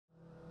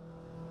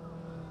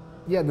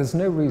Yeah, there's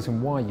no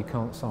reason why you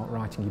can't start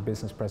writing your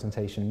business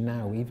presentation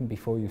now, even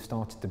before you've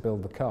started to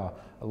build the car.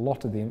 A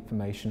lot of the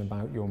information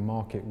about your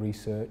market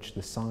research,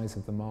 the size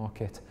of the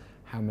market,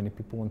 how many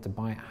people want to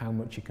buy it, how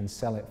much you can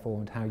sell it for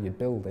and how you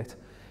build it,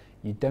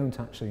 you don't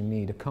actually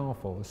need a car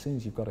for. As soon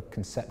as you've got a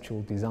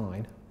conceptual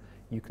design,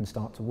 you can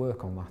start to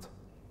work on that.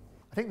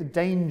 I think the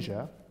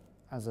danger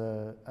as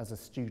a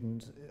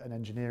student, an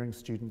engineering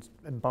student,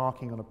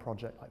 embarking on a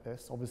project like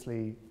this,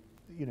 obviously,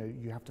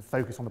 you have to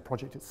focus on the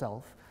project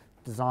itself,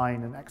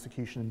 design and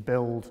execution and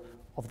build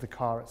of the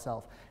car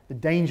itself. The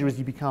danger is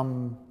you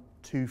become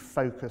too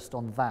focused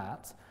on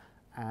that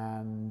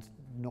and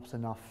not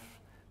enough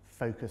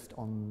focused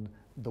on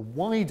the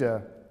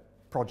wider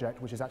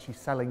project, which is actually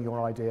selling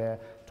your idea,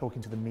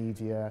 talking to the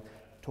media,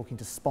 talking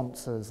to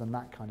sponsors and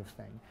that kind of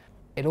thing.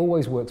 It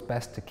always works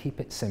best to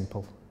keep it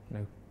simple.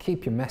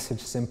 Keep your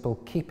message simple,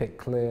 keep it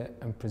clear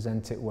and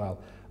present it well.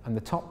 And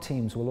the top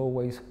teams will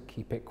always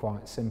keep it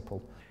quite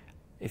simple.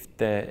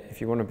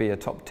 If you want to be a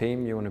top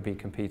team, you want to be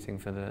competing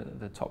for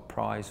the top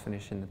prize,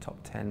 finish in the top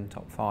 10,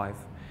 top 5,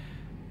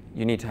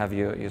 you need to have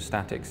your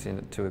statics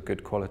to a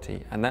good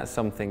quality. And that's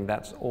something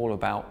that's all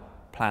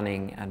about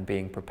planning and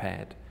being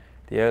prepared.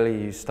 The earlier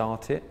you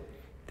start it,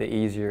 the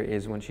easier it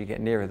is once you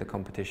get nearer the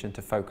competition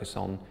to focus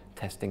on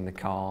testing the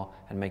car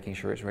and making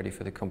sure it's ready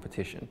for the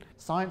competition.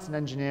 Science and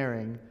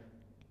engineering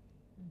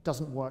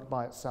doesn't work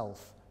by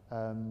itself.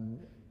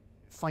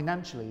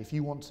 Financially, if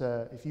you want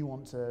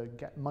to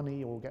get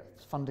money or get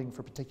funding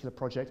for a particular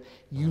project,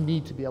 you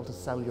need to be able to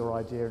sell your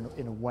idea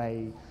in a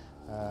way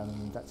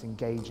that's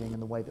engaging, in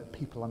the way that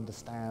people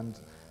understand.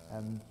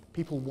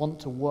 People want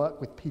to work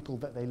with people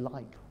that they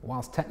like.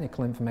 Whilst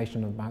technical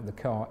information about the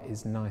car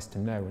is nice to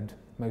know, and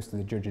most of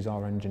the judges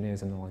are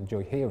engineers and they'll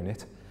enjoy hearing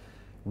it,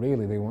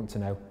 really they want to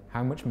know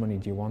how much money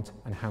do you want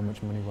and how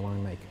much money will I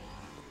make.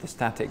 The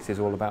statics is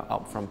all about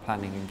upfront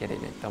planning and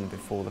getting it done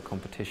before the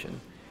competition.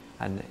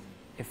 And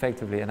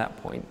effectively at that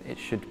point it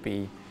should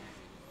be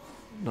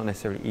not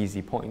necessarily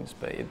easy points,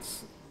 but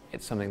it's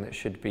something that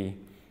should be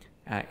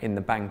in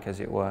the bank, as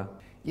it were.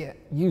 Yeah,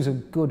 use a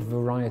good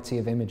variety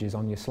of images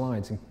on your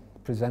slides and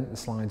present the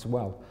slides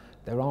well.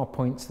 There are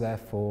points there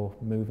for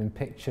moving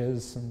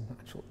pictures and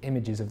actual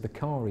images of the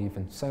car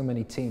even. So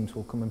many teams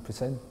will come and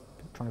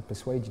try and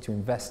persuade you to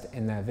invest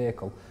in their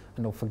vehicle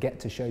and they'll forget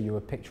to show you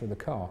a picture of the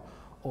car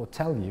or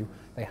tell you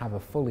they have a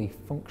fully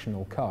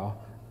functional car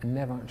and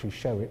never actually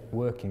show it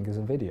working as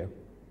a video.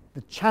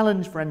 The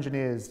challenge for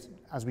engineers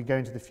as we go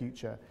into the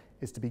future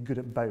is to be good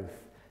at both.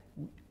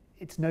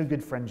 It's no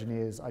good for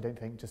engineers, I don't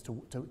think, just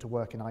to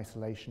work in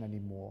isolation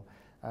anymore.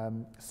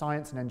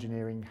 Science and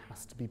engineering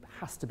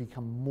has to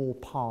become more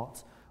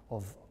part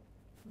of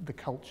the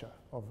culture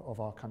of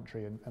our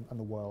country and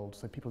the world.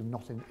 So people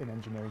not in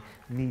engineering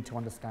need to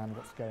understand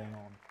what's going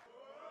on.